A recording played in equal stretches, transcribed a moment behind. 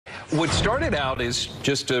What started out as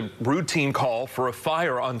just a routine call for a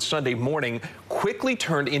fire on Sunday morning quickly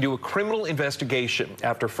turned into a criminal investigation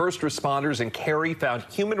after first responders in Cary found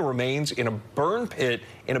human remains in a burn pit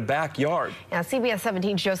in a backyard. Now, CBS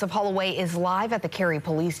 17's Joseph Holloway is live at the Cary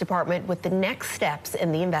Police Department with the next steps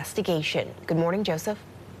in the investigation. Good morning, Joseph.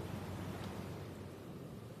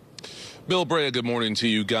 Bill Brea, good morning to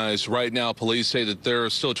you guys. Right now, police say that they're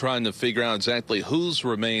still trying to figure out exactly whose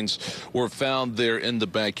remains were found there in the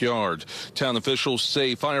backyard. Town officials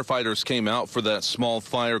say firefighters came out for that small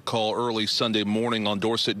fire call early Sunday morning on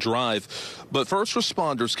Dorset Drive, but first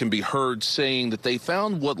responders can be heard saying that they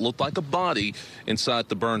found what looked like a body inside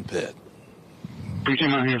the burn pit. We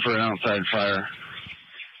came out here for an outside fire.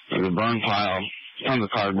 There's a burn pile, tons of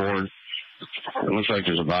cardboard. It looks like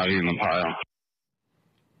there's a body in the pile.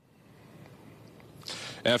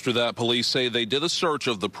 After that, police say they did a search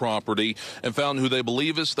of the property and found who they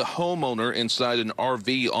believe is the homeowner inside an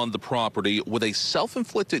RV on the property with a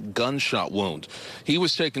self-inflicted gunshot wound. He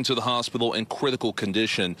was taken to the hospital in critical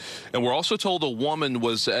condition. And we're also told a woman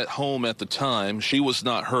was at home at the time. She was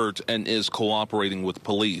not hurt and is cooperating with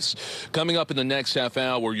police. Coming up in the next half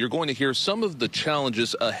hour, you're going to hear some of the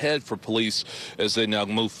challenges ahead for police as they now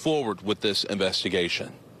move forward with this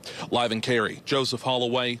investigation. Live in Cary, Joseph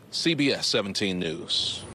Holloway, CBS 17 News.